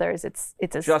 whereas for others, it's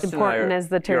as important as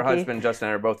the turkey. Your husband, Justin,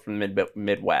 and I are both from the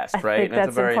Midwest, right? I think that's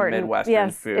it's a very important. Midwestern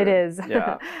food. Yes, it is.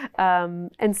 Yeah.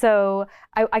 And so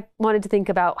I wanted to think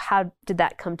about how did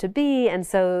that come to be, and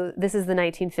so this is the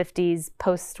 1950s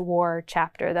post-war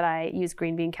chapter that I use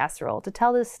green bean casserole to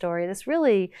tell this story, this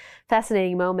really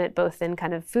fascinating moment, both in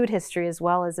kind of food history as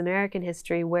well as American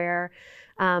history, where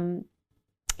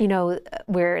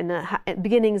we're in the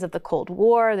beginnings of the Cold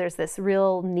War. There's this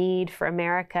real need for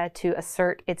America to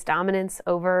assert its dominance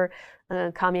over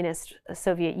the communist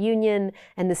Soviet Union,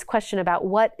 and this question about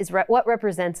what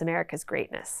represents America's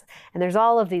greatness. And there's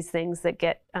all of these things that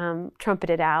get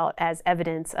trumpeted out as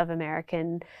evidence of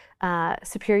American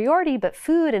superiority, but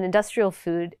food and industrial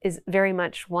food is very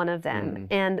much one of them.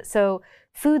 And so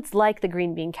foods like the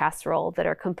green bean casserole that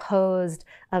are composed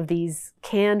of these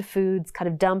canned foods kind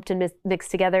of dumped and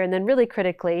mixed together, and then really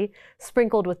critically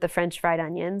sprinkled with the French fried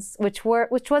onions, which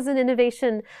was an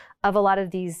innovation of a lot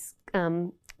of these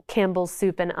Campbell's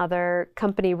Soup and other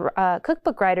company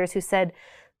cookbook writers, who said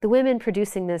the women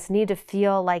producing this need to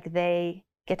feel like they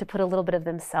get to put a little bit of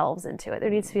themselves into it. There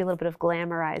needs to be a little bit of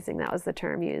glamorizing. That was the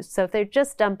term used. So if they're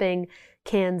just dumping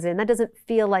cans in, that doesn't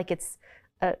feel like it's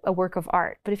a work of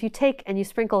art. But if you take and you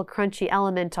sprinkle a crunchy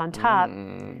element on top,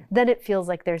 then it feels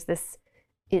like there's this,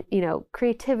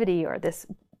 creativity or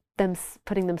them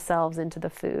putting themselves into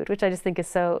the food, which I just think is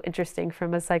so interesting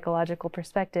from a psychological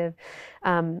perspective.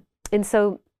 And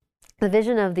so the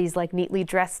vision of these like neatly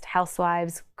dressed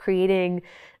housewives creating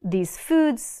these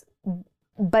foods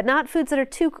but not foods that are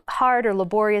too hard or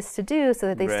laborious to do, so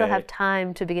that they still have Right.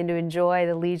 time to begin to enjoy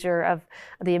the leisure of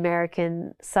the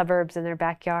American suburbs and their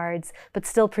backyards, but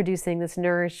still producing this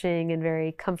nourishing and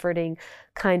very comforting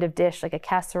kind of dish, like a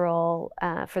casserole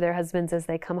for their husbands as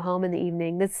they come home in the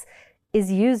evening. This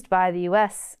is used by the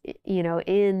U.S.,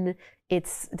 in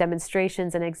its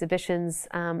demonstrations and exhibitions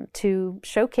to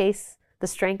showcase the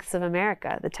strengths of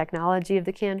America, the technology of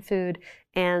the canned food,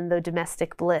 and the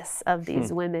domestic bliss of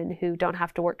these women who don't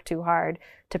have to work too hard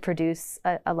to produce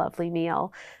a lovely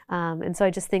meal. And so I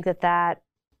just think that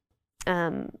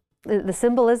the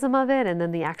symbolism of it, and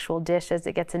then the actual dish as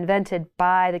it gets invented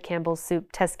by the Campbell's Soup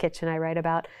Test Kitchen. I write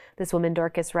about this woman,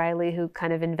 Dorcas Riley, who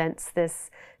kind of invents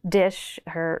this dish.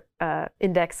 Her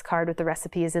index card with the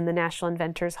recipe is in the National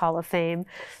Inventors Hall of Fame.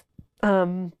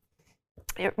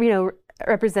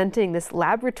 Representing this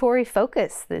laboratory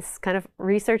focus, this kind of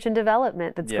research and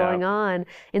development that's going on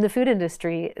in the food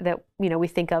industry that we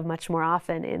think of much more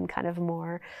often in kind of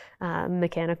more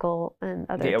mechanical and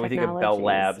other technologies. We think of Bell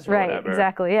Labs or right, whatever.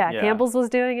 Exactly. Yeah, Campbell's was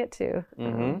doing it too.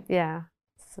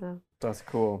 So that's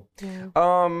cool.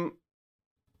 Yeah.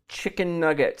 Chicken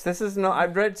nuggets. This is not.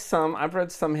 I've read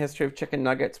some history of chicken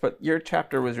nuggets, but your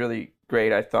chapter was really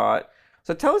great, I thought.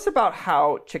 So tell us about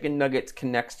how chicken nuggets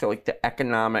connects to like the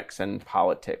economics and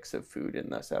politics of food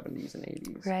in the 70s and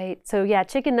 80s. Right. So yeah,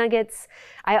 chicken nuggets,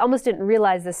 I almost didn't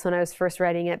realize this when I was first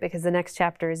writing it, because the next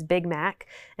chapter is Big Mac.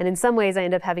 And in some ways I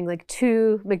end up having like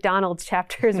two McDonald's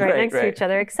chapters right next to each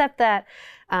other, except that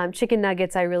chicken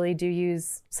nuggets I really do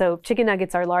use. So chicken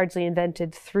nuggets are largely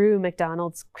invented through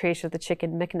McDonald's creation of the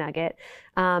chicken McNugget.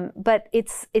 But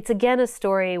it's again a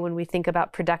story when we think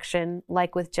about production,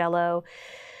 like with Jell-O.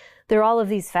 There are all of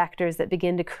these factors that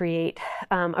begin to create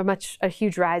a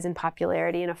huge rise in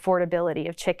popularity and affordability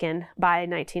of chicken by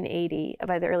the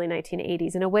early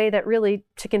 1980s, in a way that really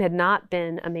chicken had not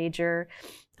been a major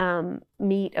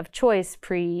meat of choice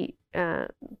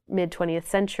mid 20th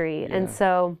century. And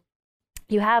so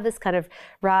you have this kind of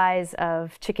rise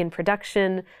of chicken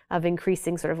production, of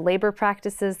increasing sort of labor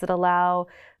practices that allow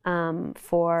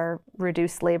for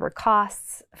reduced labor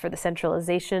costs, for the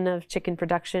centralization of chicken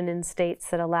production in states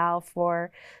that allow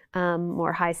for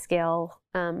more high-scale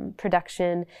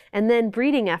production, and then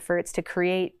breeding efforts to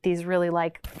create these really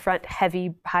like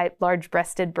front-heavy,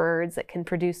 large-breasted birds that can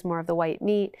produce more of the white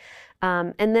meat.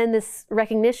 And then this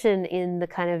recognition in the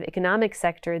kind of economic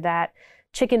sector that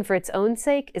chicken for its own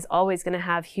sake is always going to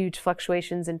have huge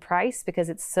fluctuations in price, because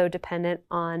it's so dependent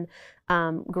on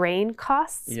grain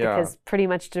costs, because pretty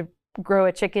much to grow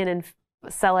a chicken and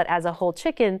sell it as a whole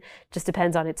chicken just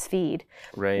depends on its feed.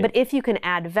 Right. But if you can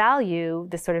add value,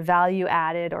 this sort of value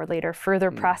added or later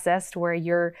further processed, where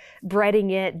you're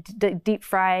breading it, deep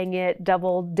frying it,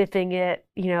 double dipping it,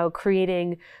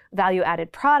 creating value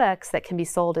added products that can be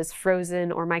sold as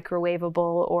frozen or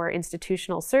microwavable or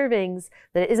institutional servings,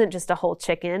 that isn't just a whole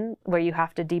chicken where you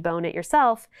have to debone it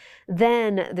yourself,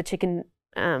 then the chicken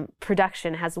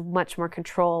production has much more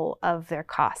control of their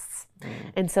costs.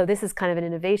 And so this is kind of an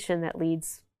innovation that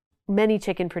leads many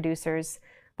chicken producers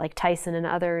like Tyson and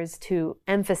others to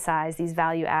emphasize these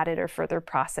value added or further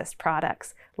processed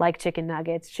products like chicken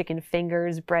nuggets, chicken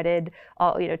fingers, breaded,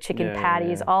 chicken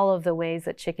patties, all of the ways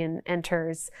that chicken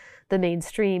enters the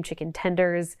mainstream, chicken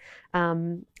tenders.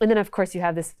 And then of course you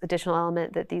have this additional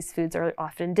element that these foods are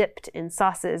often dipped in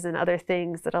sauces and other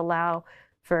things that allow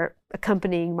for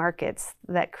accompanying markets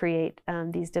that create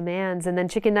these demands. And then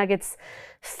chicken nuggets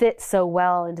fit so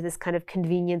well into this kind of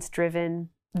convenience-driven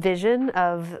vision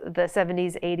of the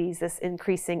 70s, 80s, this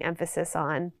increasing emphasis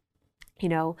on,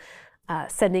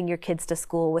 sending your kids to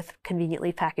school with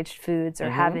conveniently packaged foods, or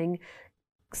having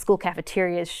school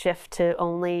cafeterias shift to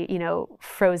only,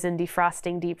 frozen,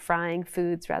 defrosting, deep frying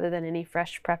foods rather than any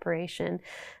fresh preparation.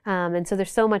 And so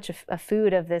there's so much of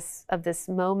food of this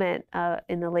moment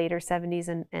in the later 70s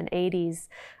and 80s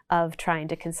of trying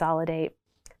to consolidate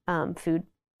food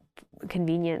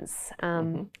convenience.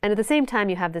 And at the same time,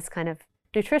 you have this kind of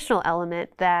nutritional element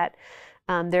that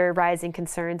there are rising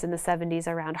concerns in the 70s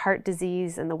around heart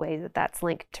disease and the way that that's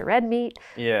linked to red meat.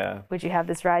 Which you have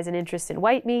this rise in interest in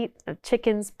white meat, of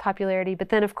chicken's popularity. But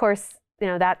then, of course,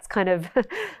 that's kind of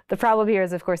the problem here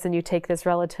is, of course, then you take this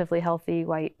relatively healthy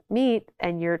white meat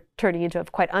and you're turning into a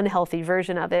quite unhealthy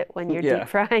version of it when you're deep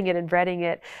frying it and breading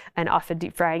it, and often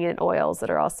deep frying it in oils that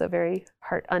are also very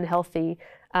heart unhealthy.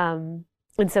 And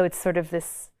so it's sort of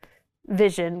this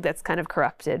vision that's kind of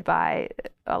corrupted by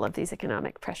all of these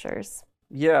economic pressures.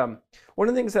 Yeah. One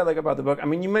of the things I like about the book,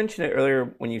 you mentioned it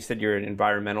earlier when you said you're an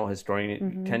environmental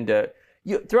historian.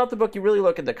 You throughout the book, you really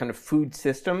look at the kind of food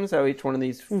systems, how each one of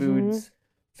these foods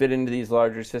fit into these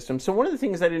larger systems. So one of the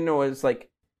things I didn't know is, like,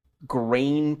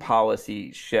 grain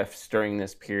policy shifts during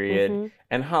this period,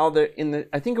 and how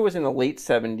I think it was in the late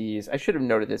 70s. I should have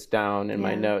noted this down in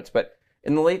my notes, but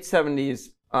in the late 70s,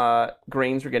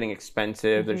 grains were getting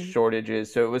expensive. There's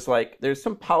shortages, so it was like there's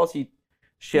some policy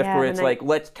shift where it's like,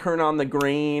 let's turn on the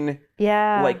grain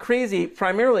like crazy,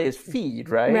 primarily as feed,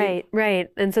 right? Right.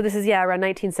 And so this is around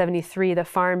 1973, the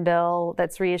Farm Bill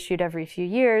that's reissued every few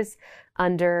years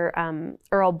under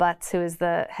Earl Butz, who is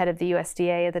the head of the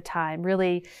USDA at the time,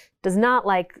 really does not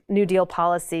like New Deal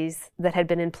policies that had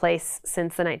been in place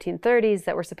since the 1930s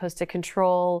that were supposed to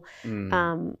control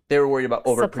they were worried about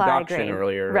overproduction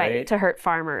earlier, right? To hurt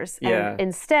farmers. Yeah. And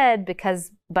instead,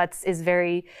 because Butz is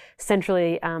very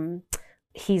centrally,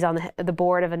 he's on the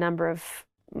board of a number of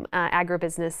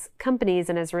agribusiness companies,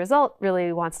 and as a result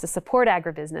really wants to support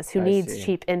agribusiness who needs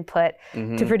cheap input.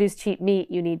 To produce cheap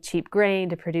meat, you need cheap grain.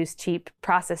 To produce cheap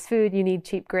processed food, you need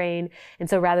cheap grain. And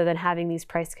so rather than having these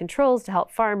price controls to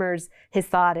help farmers, his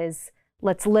thought is,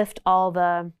 let's lift all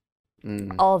the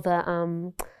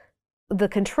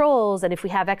controls, and if we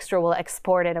have extra, we'll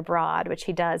export it abroad, which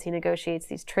he does. He negotiates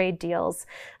these trade deals.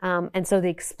 And so the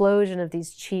explosion of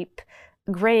these cheap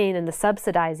grain and the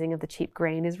subsidizing of the cheap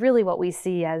grain is really what we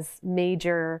see as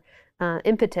major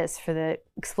impetus for the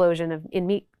explosion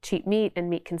in cheap meat and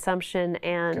meat consumption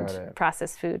and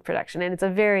processed food production. And it's a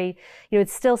very,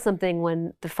 it's still something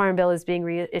when the Farm Bill is being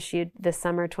reissued this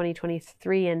summer,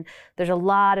 2023, and there's a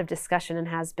lot of discussion and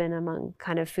has been among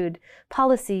kind of food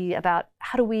policy about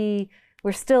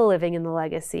we're still living in the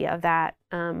legacy of that,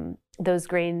 those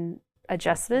grain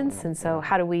adjustments. And so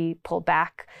how do we pull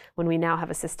back when we now have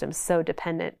a system so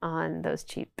dependent on those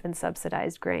cheap and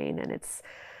subsidized grain? And it's,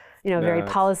 a very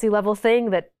policy level thing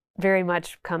that very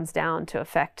much comes down to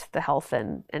affect the health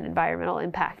and environmental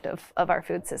impact of our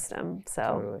food system.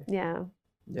 So,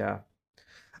 Yeah.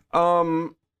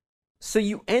 So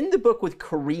you end the book with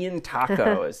Korean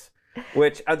tacos,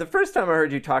 which the first time I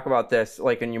heard you talk about this,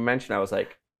 and you mentioned, I was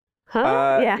like,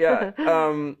 but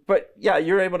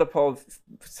you're able to pull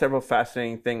several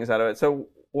fascinating things out of it. So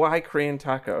why Korean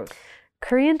tacos?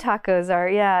 Korean tacos are,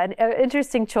 an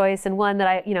interesting choice, and one that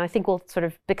I think will sort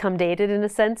of become dated in a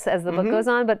sense as the book goes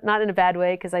on, but not in a bad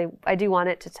way, because I do want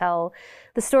it to tell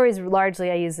the stories. Largely,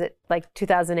 I use it like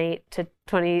 2008 to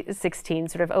 2016,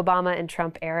 sort of Obama and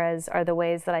Trump eras are the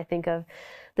ways that I think of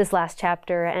this last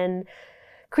chapter. And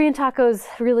Korean tacos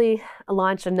really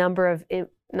launch a number of,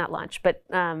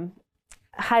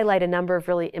 highlight a number of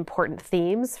really important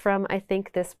themes from, I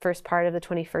think, this first part of the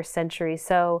 21st century.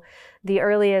 So the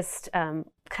earliest kind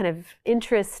of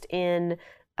interest in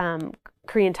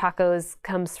Korean tacos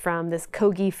comes from this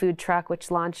Kogi food truck, which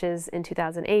launches in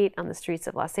 2008 on the streets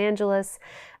of Los Angeles.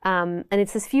 And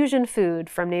it's this fusion food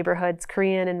from neighborhoods,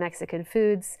 Korean and Mexican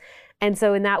foods. And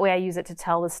so in that way, I use it to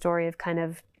tell the story of kind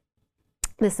of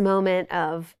this moment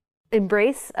of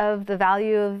embrace of the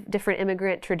value of different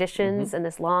immigrant traditions and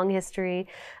this long history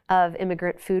of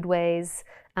immigrant foodways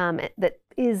that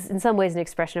is in some ways an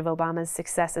expression of Obama's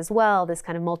success as well, this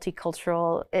kind of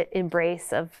multicultural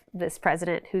embrace of this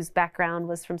president whose background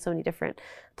was from so many different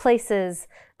places,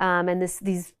 and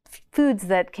these foods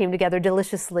that came together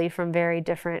deliciously from very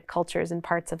different cultures and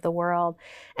parts of the world.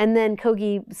 And then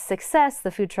Kogi's success, the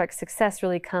food truck's success,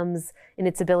 really comes in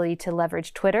its ability to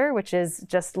leverage Twitter, which is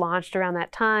just launched around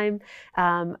that time,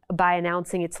 by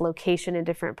announcing its location in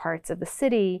different parts of the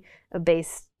city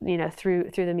based,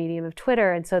 through the medium of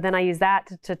Twitter. And so then I use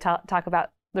that to talk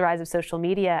about the rise of social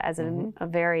media as a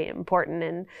very important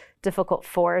and difficult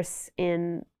force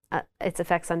in its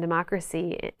effects on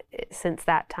democracy since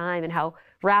that time, and how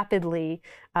rapidly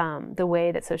the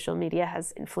way that social media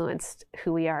has influenced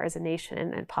who we are as a nation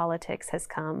and politics has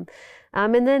come.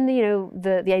 And then,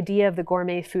 the idea of the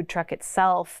gourmet food truck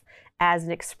itself as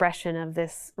an expression of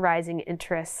this rising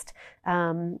interest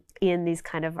in these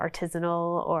kind of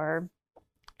artisanal or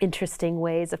interesting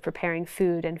ways of preparing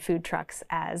food, and food trucks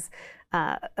as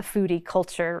a foodie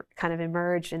culture kind of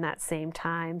emerged in that same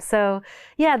time. So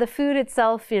the food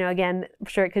itself, again, I'm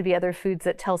sure it could be other foods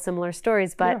that tell similar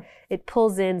stories, but it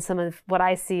pulls in some of what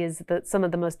I see as some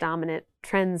of the most dominant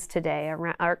trends today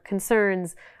around our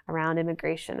concerns around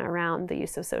immigration, around the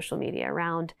use of social media,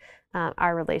 around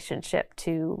our relationship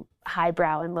to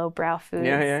highbrow and lowbrow foods.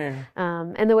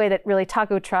 And the way that really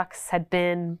taco trucks had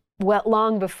been,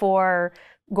 long before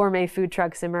gourmet food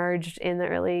trucks emerged in the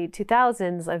early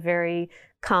 2000s, a very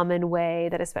common way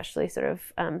that especially sort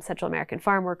of Central American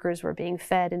farm workers were being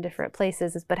fed in different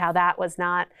places, but how that was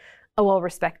not a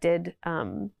well-respected,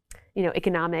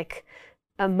 economic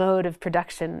a mode of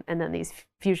production, and then these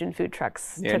fusion food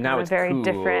trucks took now on a it's very cool.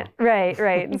 different, right.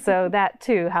 And so that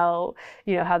too, how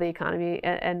the economy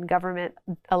and government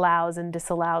allows and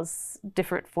disallows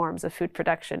different forms of food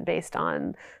production based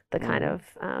on the kind of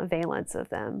valence of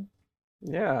them.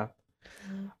 Yeah.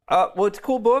 Well, it's a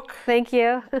cool book. Thank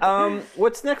you.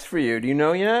 What's next for you? Do you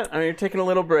know yet? I mean, you're taking a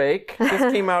little break.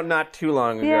 This came out not too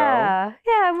long ago. Yeah,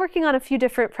 I'm working on a few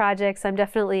different projects. I'm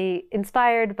definitely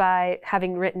inspired by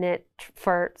having written it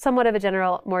for somewhat of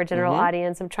a more general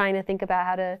audience. I'm trying to think about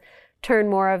how to turn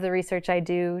more of the research I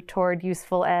do toward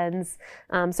useful ends.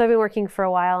 So I've been working for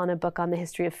a while on a book on the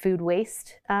history of food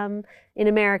waste in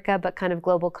America, but kind of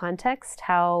global context,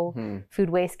 how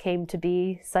food waste came to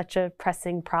be such a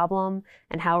pressing problem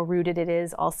and how rooted it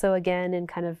is also, again, in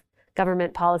kind of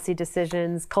government policy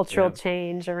decisions, cultural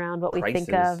change around what we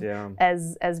think of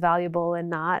as valuable and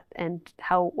not, and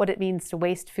what it means to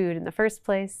waste food in the first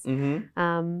place. And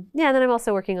then I'm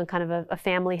also working on kind of a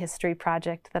family history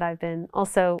project that I've been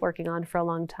also working on for a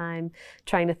long time,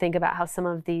 trying to think about how some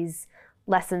of these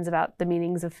lessons about the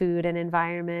meanings of food and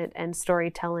environment and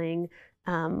storytelling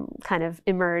kind of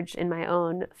emerge in my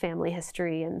own family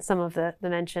history, and some of the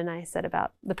mention I said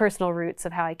about the personal roots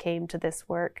of how I came to this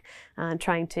work,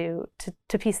 trying to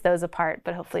piece those apart,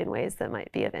 but hopefully in ways that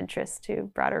might be of interest to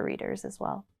broader readers as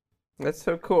well. That's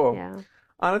so cool. Yeah.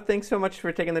 Anna, thanks so much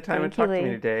for taking the time to talk to me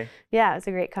today. Yeah, it was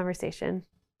a great conversation.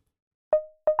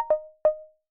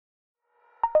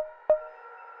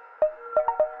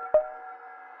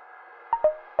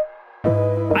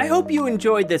 I hope you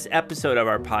enjoyed this episode of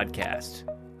our podcast.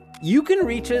 You can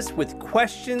reach us with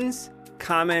questions,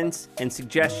 comments, and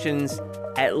suggestions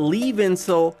at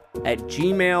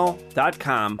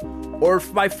leevinsel@gmail.com or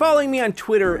by following me on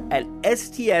Twitter at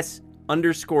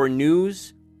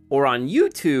STS_news or on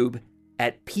YouTube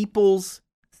at People's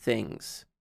Things.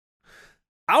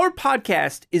 Our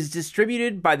podcast is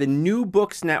distributed by the New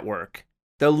Books Network,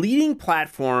 the leading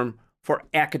platform for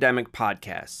academic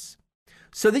podcasts,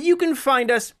 so that you can find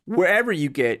us wherever you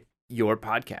get your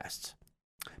podcasts.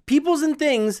 Peoples and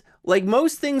Things, like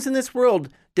most things in this world,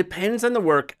 depends on the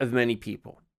work of many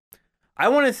people. I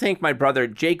want to thank my brother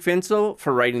Jake Vinsel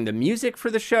for writing the music for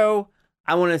the show.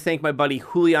 I want to thank my buddy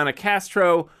Juliana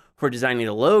Castro for designing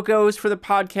the logos for the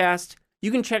podcast.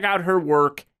 You can check out her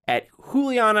work at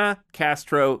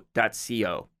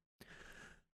julianacastro.co.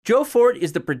 Joe Fort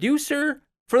is the producer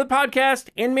for the podcast,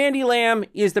 and Mandy Lamb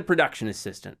is the production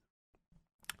assistant.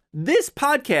 This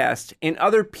podcast and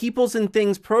other Peoples and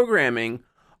Things programming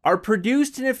are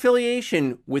produced in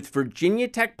affiliation with Virginia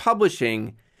Tech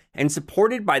Publishing and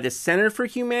supported by the Center for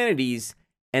Humanities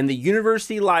and the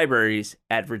University Libraries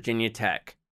at Virginia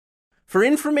Tech. For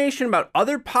information about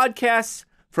other podcasts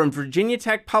from Virginia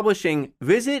Tech Publishing,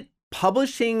 visit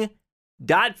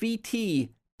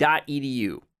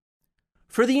publishing.vt.edu.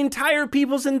 For the entire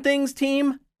Peoples and Things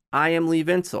team, I am Lee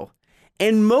Vinsel.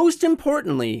 And most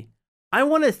importantly, I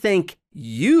want to thank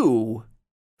you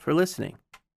for listening.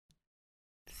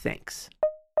 Thanks.